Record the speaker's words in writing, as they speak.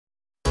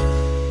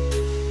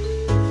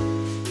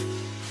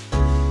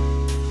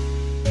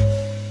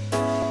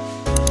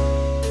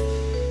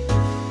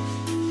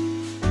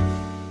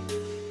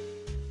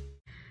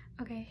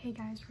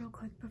Hey guys, real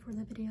quick before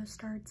the video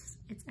starts,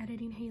 it's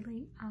editing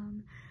Hailey,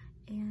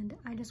 and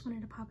I just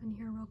wanted to pop in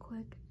here real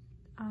quick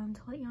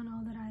to let y'all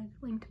know that I've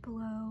linked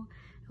below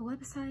a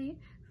website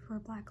for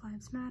Black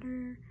Lives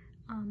Matter,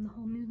 the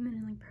whole movement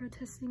and like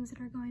protest things that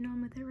are going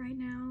on with it right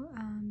now,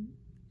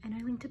 and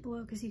I linked it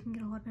below because you can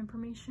get a lot of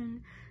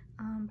information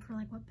for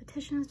like what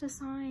petitions to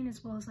sign,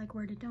 as well as like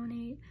where to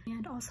donate.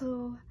 And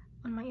also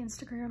on my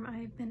Instagram,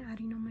 I've been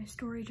adding on my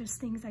story just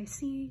things I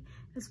see,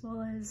 as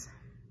well as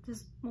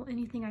just, well,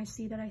 anything I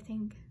see that I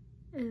think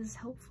is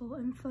helpful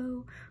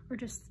info, or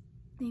just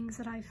things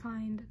that I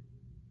find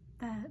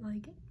that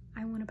like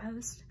I want to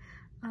post.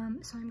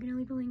 So I'm gonna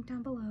leave a link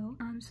down below.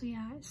 So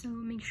yeah, so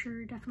make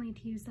sure definitely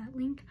to use that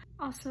link.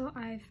 Also,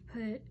 I've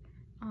put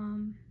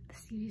the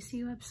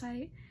CDC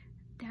website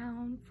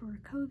down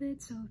for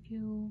COVID, so if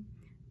you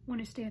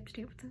want to stay up to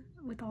date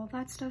with all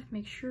that stuff,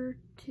 make sure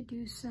to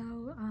do so.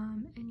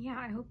 And yeah,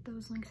 I hope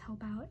those links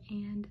help out,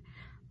 and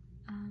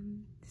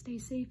stay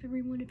safe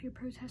everyone if you're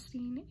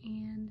protesting,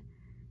 and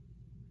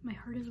my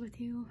heart is with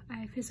you.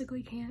 I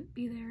physically can't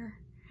be there,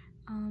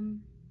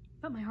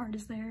 but my heart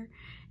is there.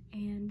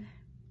 And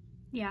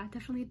yeah,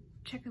 definitely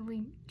check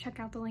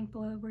out the link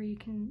below where you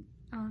can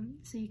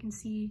so you can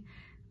see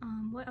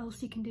what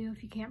else you can do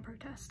if you can't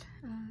protest.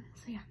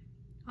 So yeah,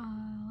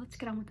 let's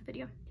get on with the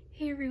video.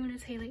 Hey everyone,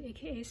 it's Hailey,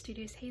 aka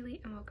Studious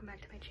Hailey, and welcome back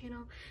to my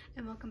channel,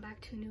 and welcome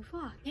back to a new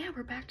vlog. Yeah,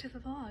 we're back to the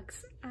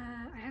vlogs.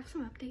 I have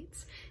some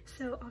updates.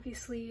 So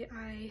obviously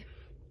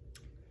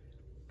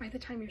by the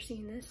time you're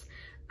seeing this,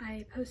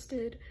 I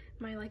posted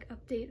my like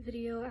update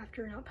video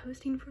after not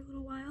posting for a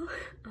little while.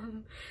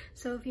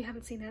 So if you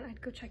haven't seen that, I'd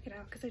go check it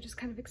out, because I just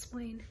kind of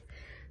explained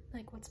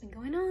like what's been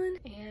going on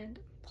and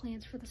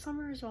plans for the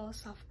summer as well as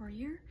sophomore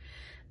year.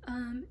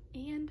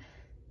 And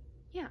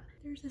yeah,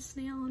 there's a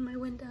snail on my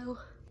window.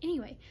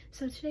 Anyway,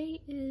 so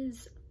today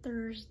is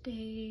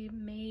Thursday,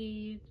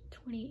 May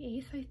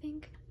 28th, I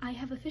think. I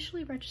have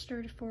officially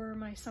registered for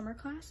my summer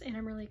class, and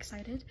I'm really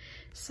excited.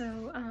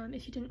 So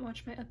if you didn't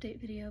watch my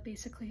update video,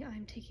 basically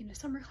I'm taking a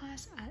summer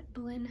class at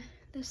Blinn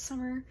this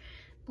summer.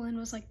 Blinn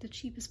was like the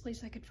cheapest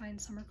place I could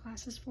find summer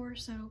classes for,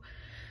 so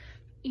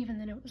even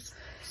then it was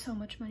so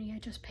much money I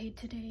just paid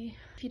today.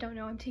 If you don't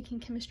know, I'm taking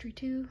chemistry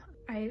too.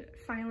 I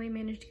finally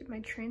managed to get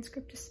my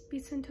transcript to be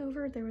sent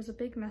over. There was a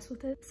big mess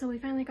with it. So we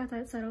finally got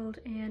that settled,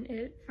 and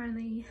it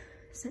finally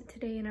sent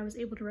today, and I was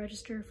able to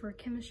register for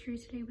chemistry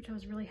today, which I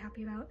was really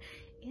happy about.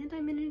 And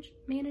I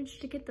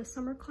managed to get the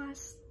summer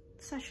class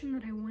session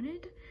that I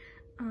wanted,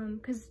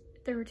 because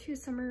there were 2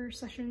 summer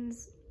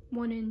sessions,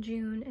 one in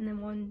June and then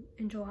one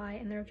in July,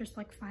 and they're just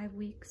like 5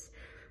 weeks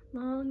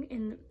long,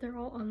 and they're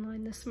all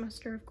online this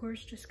semester, of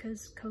course, just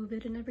because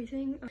COVID and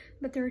everything.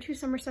 But there were 2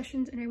 summer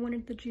sessions, and I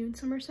wanted the June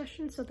summer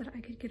session so that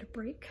I could get a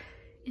break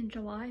in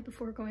July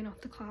before going off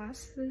to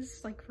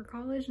classes, like for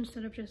college,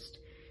 instead of just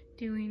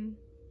doing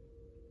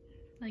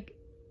like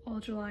all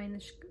July and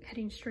then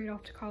heading straight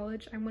off to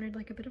college. I wanted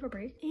like a bit of a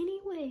break.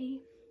 Anyway,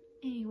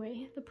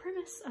 the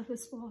premise of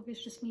this vlog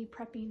is just me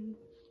prepping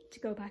to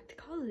go back to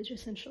college,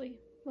 essentially.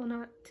 Well,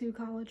 not to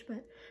college,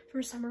 but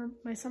for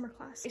my summer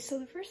class. So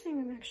the first thing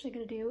I'm actually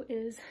gonna do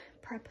is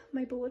prep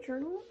my bullet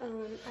journal.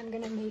 I'm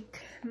gonna make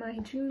my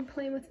June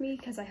plan with me,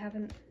 because I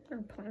haven't, or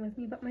plan with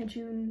me, but my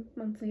June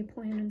monthly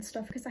plan and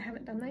stuff, because I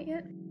haven't done that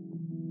yet.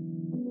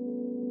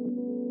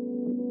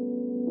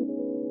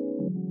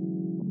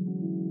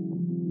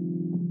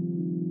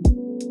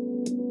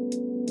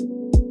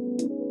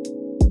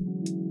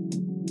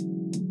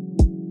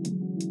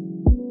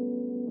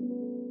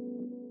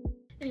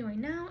 Anyway,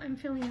 now I'm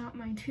filling out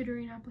my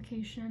tutoring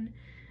application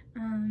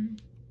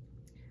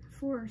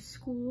for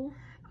school.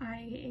 I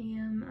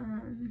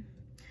am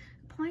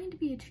applying to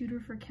be a tutor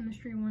for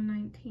Chemistry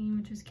 119,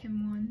 which is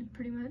Chem 1,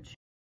 pretty much.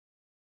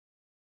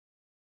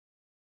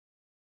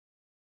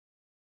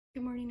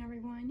 Good morning,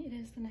 everyone. It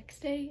is the next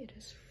day. It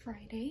is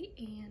Friday,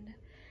 and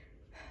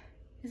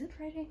is it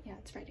Friday? Yeah,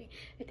 it's Friday.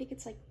 I think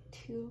it's like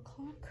 2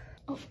 o'clock.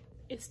 Oh,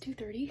 it's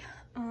 2:30.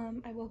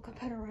 I woke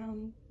up at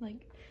around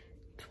like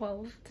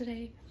 12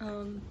 today.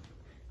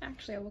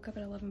 Actually I woke up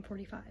at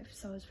 11:45,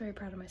 so I was very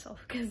proud of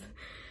myself, because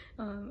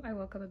I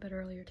woke up a bit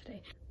earlier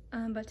today.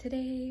 But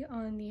today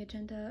on the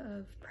agenda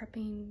of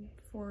prepping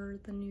for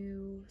the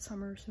new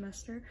summer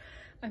semester,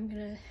 I'm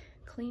gonna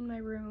clean my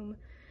room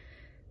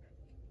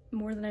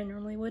more than I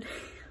normally would.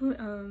 So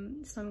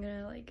I'm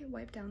gonna like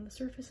wipe down the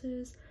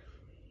surfaces,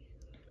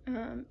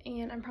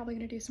 and I'm probably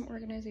gonna do some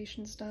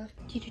organization stuff.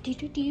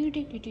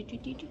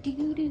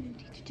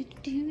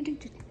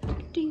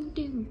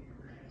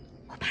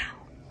 Wow.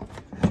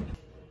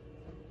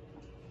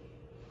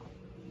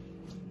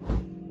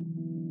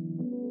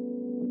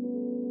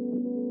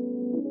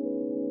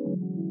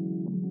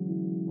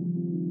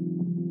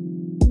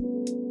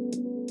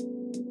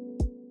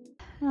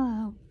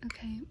 Hello.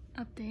 Okay,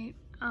 update.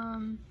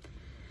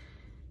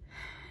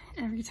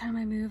 Every time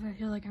I move, I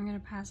feel like I'm gonna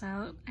pass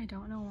out. I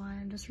don't know why.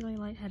 I'm just really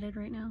lightheaded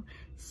right now.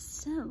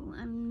 So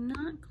I'm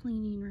not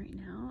cleaning right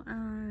now.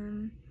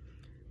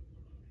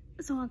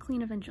 So I'll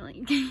clean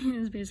eventually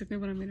is basically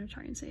what I'm gonna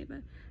try and say,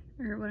 but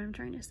or what I'm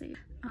trying to say.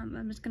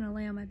 I'm just gonna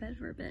lay on my bed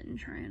for a bit and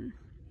try and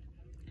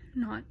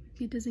not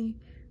get dizzy.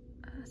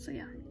 So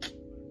yeah.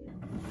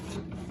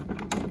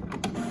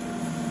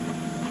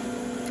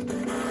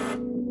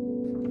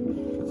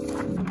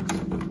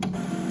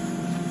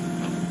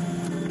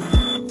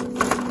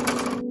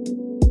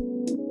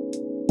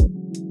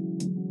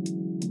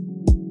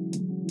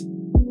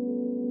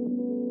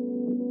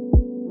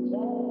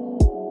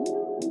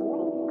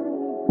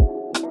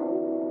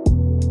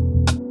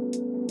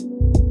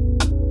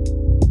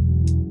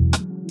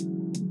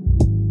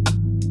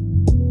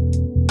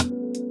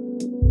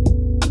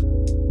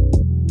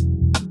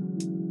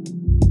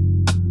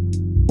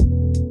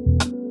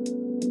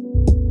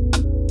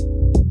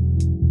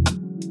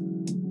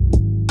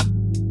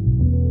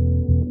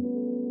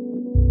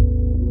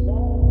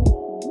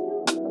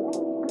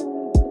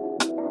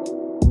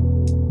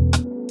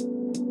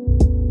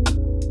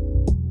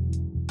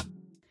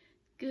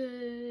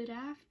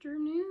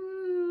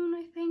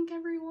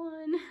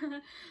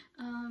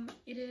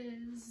 It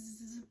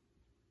is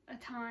a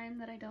time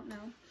that I don't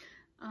know.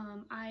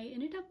 I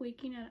ended up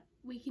waking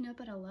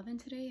up at 11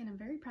 today, and I'm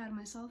very proud of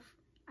myself.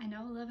 I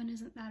know 11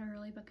 isn't that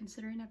early, but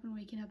considering I've been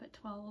waking up at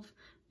 12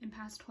 and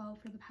past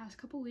 12 for the past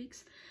couple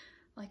weeks,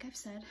 like I've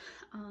said,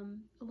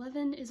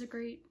 11 is a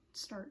great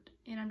start,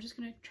 and I'm just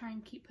gonna try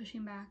and keep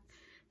pushing back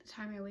the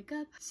time I wake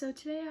up. So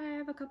today I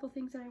have a couple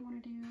things that I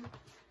want to do.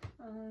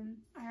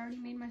 I already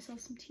made myself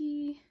some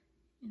tea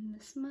in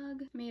this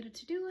mug, made a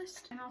to-do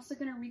list. I'm also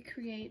gonna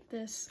recreate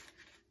this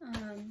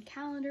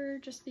calendar,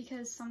 just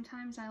because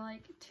sometimes I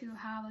like to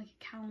have like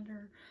a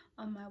calendar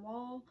on my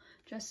wall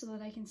just so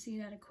that I can see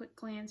it at a quick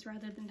glance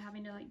rather than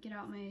having to like get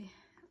out my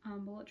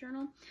bullet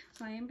journal.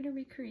 So I am going to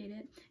recreate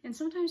it, and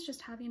sometimes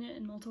just having it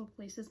in multiple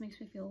places makes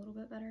me feel a little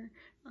bit better.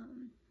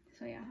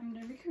 So yeah, I'm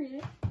going to recreate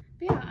it. But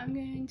yeah, I'm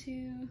going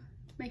to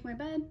make my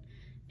bed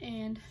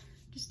and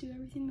just do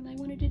everything that I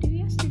wanted to do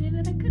yesterday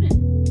that I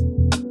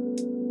couldn't.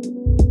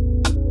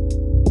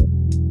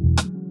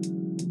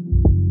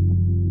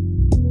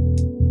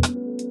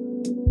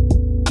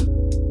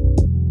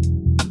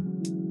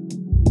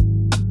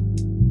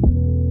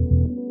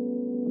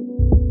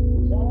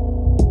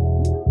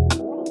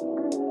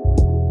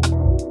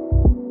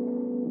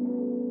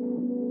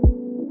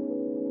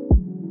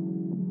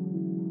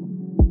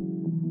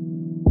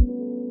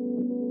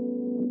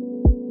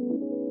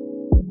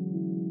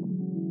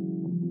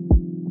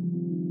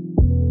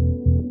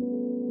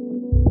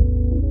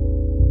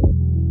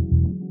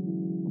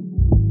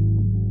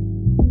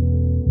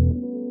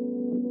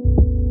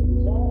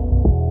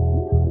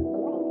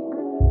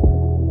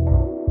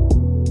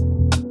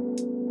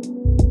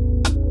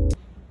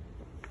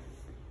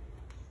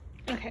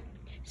 Okay,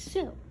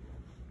 so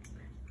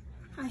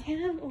I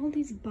have all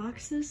these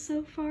boxes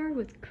so far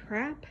with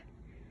crap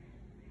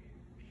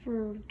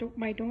for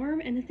my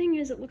dorm, and the thing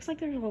is, it looks like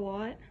there's a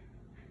lot,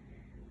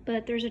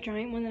 but there's a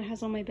giant one that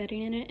has all my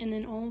bedding in it, and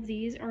then all of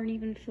these aren't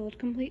even filled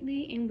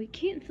completely, and we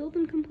can't fill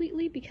them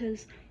completely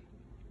because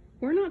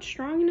we're not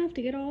strong enough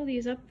to get all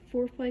these up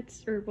 4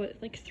 flights, or what,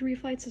 like 3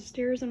 flights of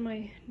stairs in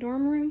my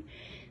dorm room.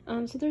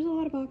 So there's a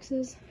lot of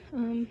boxes.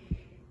 I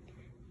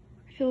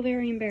feel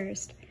very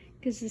embarrassed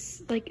because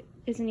this like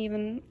isn't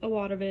even a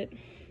lot of it.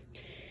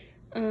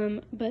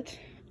 But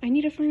I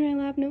need to find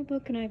my lab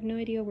notebook and I have no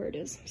idea where it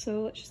is.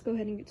 So let's just go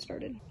ahead and get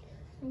started.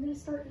 I'm gonna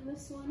start in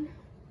this one.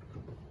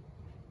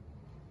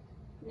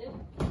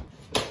 Nope.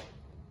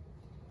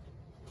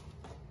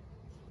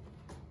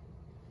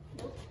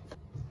 Nope.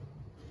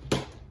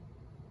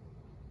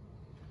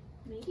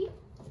 Maybe?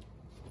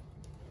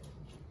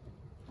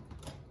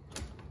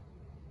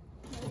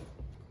 Nope.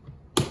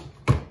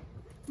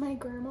 My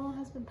grandma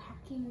has been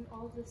packing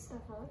all this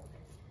stuff up.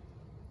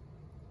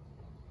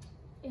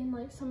 And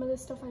like some of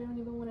this stuff I don't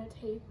even want to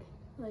take.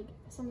 Like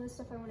some of this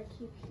stuff I want to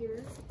keep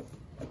here.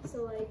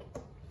 So like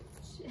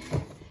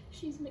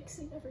she's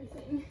mixing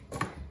everything.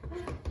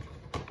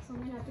 So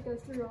I'm gonna have to go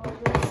through all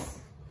of this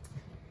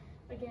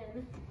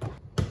again.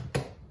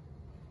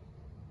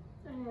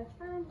 I have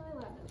found my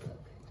lab notebook.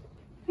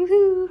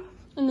 Woohoo!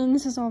 And then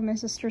this is all my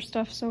sister's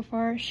stuff so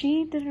far.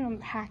 She didn't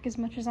unpack as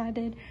much as I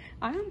did.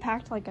 I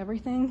unpacked like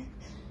everything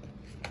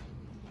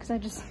because I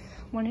just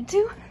wanted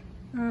to.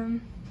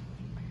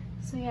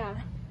 So yeah,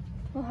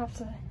 we'll have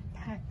to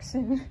pack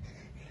soon.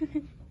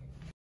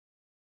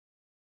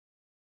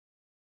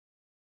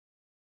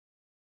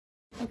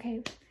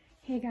 Okay,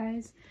 hey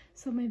guys,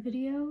 so my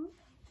video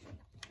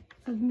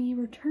of me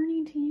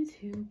returning to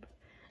YouTube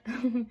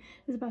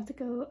is about to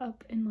go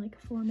up in like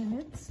 4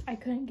 minutes. I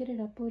couldn't get it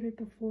uploaded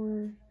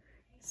before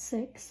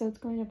 6, so it's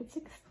going up at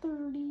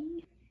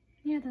 6:30.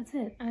 Yeah, that's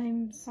it.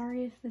 I'm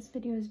sorry if this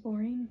video is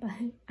boring, but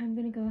I'm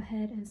gonna go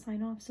ahead and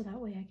sign off so that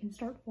way I can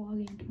start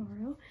vlogging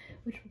tomorrow,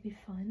 which will be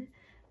fun.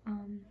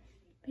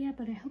 But yeah,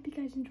 but I hope you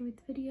guys enjoyed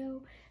the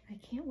video. I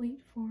can't wait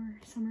for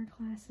summer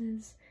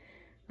classes.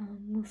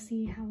 We'll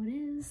see how it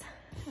is.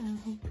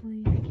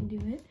 Hopefully I can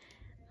do it.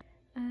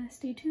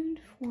 Stay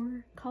tuned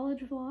for college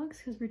vlogs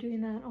because we're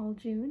doing that all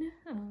June.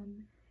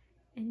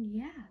 And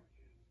yeah,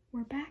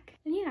 we're back.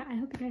 And yeah, I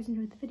hope hope you guys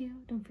enjoyed the video.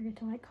 Don't forget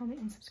to like, comment,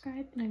 and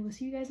subscribe, and I will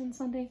see you guys on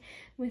Sunday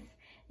with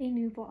a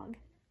new vlog.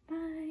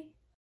 Bye!